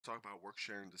talk about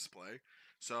Worksharing Display.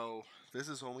 So this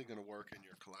is only going to work in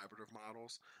your collaborative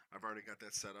models. I've already got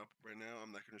that set up right now.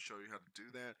 I'm not going to show you how to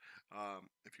do that.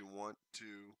 If you want to,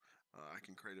 I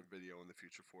can create a video in the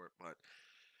future for it, but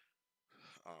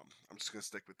I'm just going to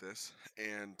stick with this.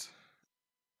 And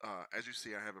as you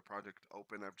see, I have a project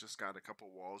open. I've just got a couple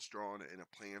walls drawn in a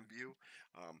plan view.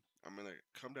 I'm going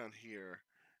to come down here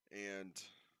and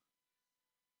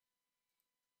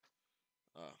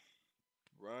uh,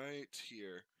 right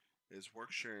here is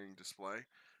Worksharing Display.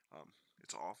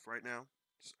 It's off right now.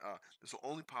 This will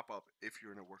only pop up if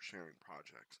you're in a work sharing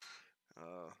project.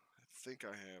 I think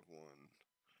I have one.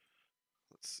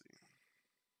 Let's see.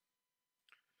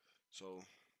 So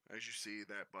as you see,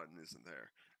 that button isn't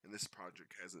there, and this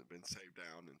project hasn't been saved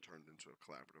down and turned into a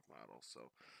collaborative model.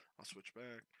 So I'll switch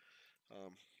back.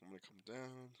 I'm going to come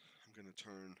down. I'm going to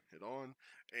turn it on,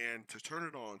 and to turn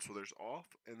it on, so there's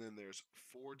off, and then there's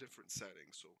 4 different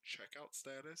settings. So checkout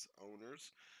status,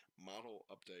 owners, model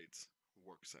updates,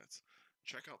 work sets.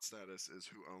 Checkout status is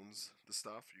who owns the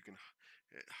stuff.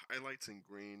 It highlights in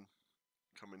green.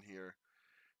 Come in here.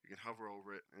 You can hover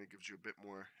over it, and it gives you a bit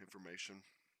more information.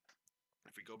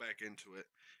 If we go back into it,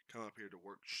 come up here to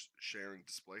work sharing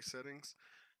display settings,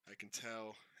 I can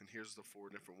tell, and here's the 4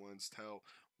 different ones, tell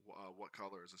what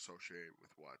color is associated with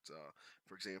what.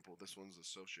 For example, this one's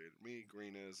associated with me,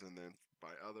 green is, and then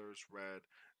by others, red,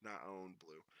 not owned,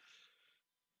 blue.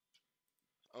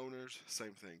 Owners,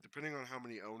 same thing. Depending on how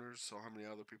many owners, so how many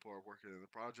other people are working in the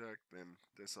project, then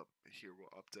this up here will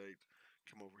update.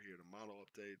 Come over here to model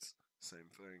updates, same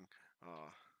thing. Uh,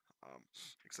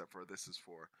 Except for this is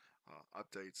for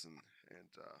updates and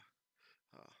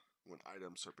when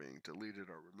items are being deleted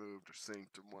or removed or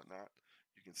synced and whatnot.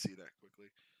 You can see that quickly.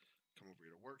 Come over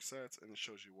here to work sets, and it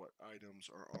shows you what items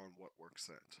are on what work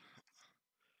set.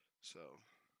 So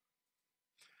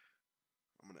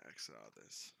I'm going to exit out of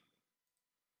this.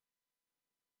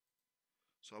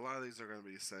 So a lot of these are going to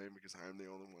be the same because I'm the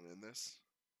only one in this.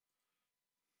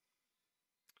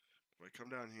 If I come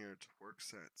down here to work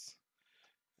sets,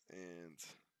 and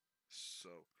so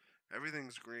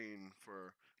everything's green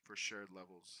for shared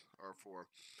levels, or for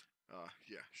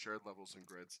shared levels and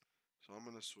grids. So I'm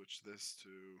going to switch this to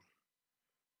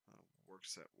work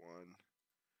set 1.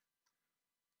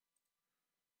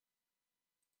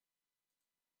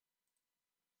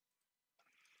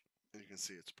 And you can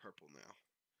see it's purple now.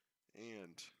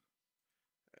 And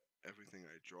everything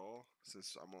I draw,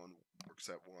 since I'm on work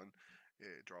set 1,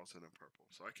 it draws it in purple.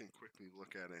 So I can quickly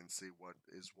look at it and see what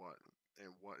is what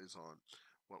and what is on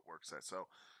what work set. So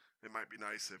it might be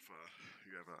nice if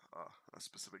you have a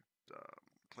specific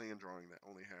plan drawing that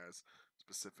only has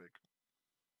specific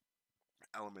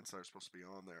elements that are supposed to be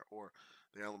on there, or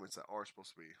the elements that are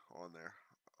supposed to be on there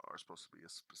are supposed to be a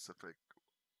specific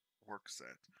work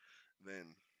set.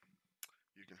 Then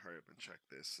you can hurry up and check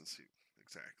this and see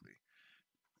exactly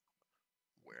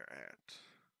where at.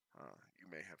 You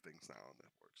may have things now on the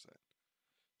work set.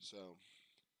 So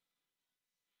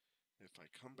if I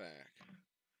come back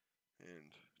and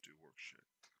do worksheet,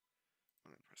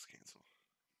 I'm gonna press cancel.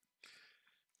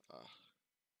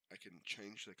 I can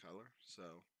change the color. So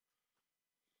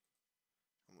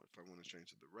if I want to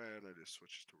change it to red, I just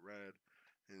switch it to red,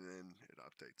 and then it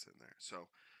updates in there. So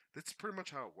that's pretty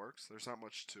much how it works. There's not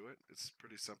much to it. It's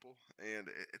pretty simple, and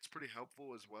it's pretty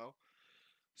helpful as well.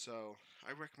 So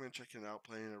I recommend checking it out,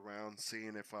 playing around,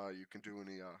 seeing if you can do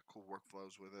any cool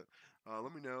workflows with it.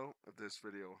 Let me know if this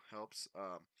video helps.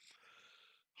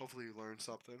 Hopefully you learned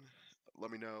something.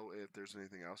 Let me know if there's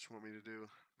anything else you want me to do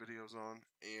videos on.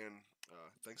 And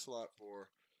thanks a lot for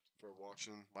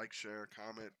watching. Like, share,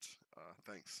 comment.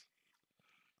 Thanks.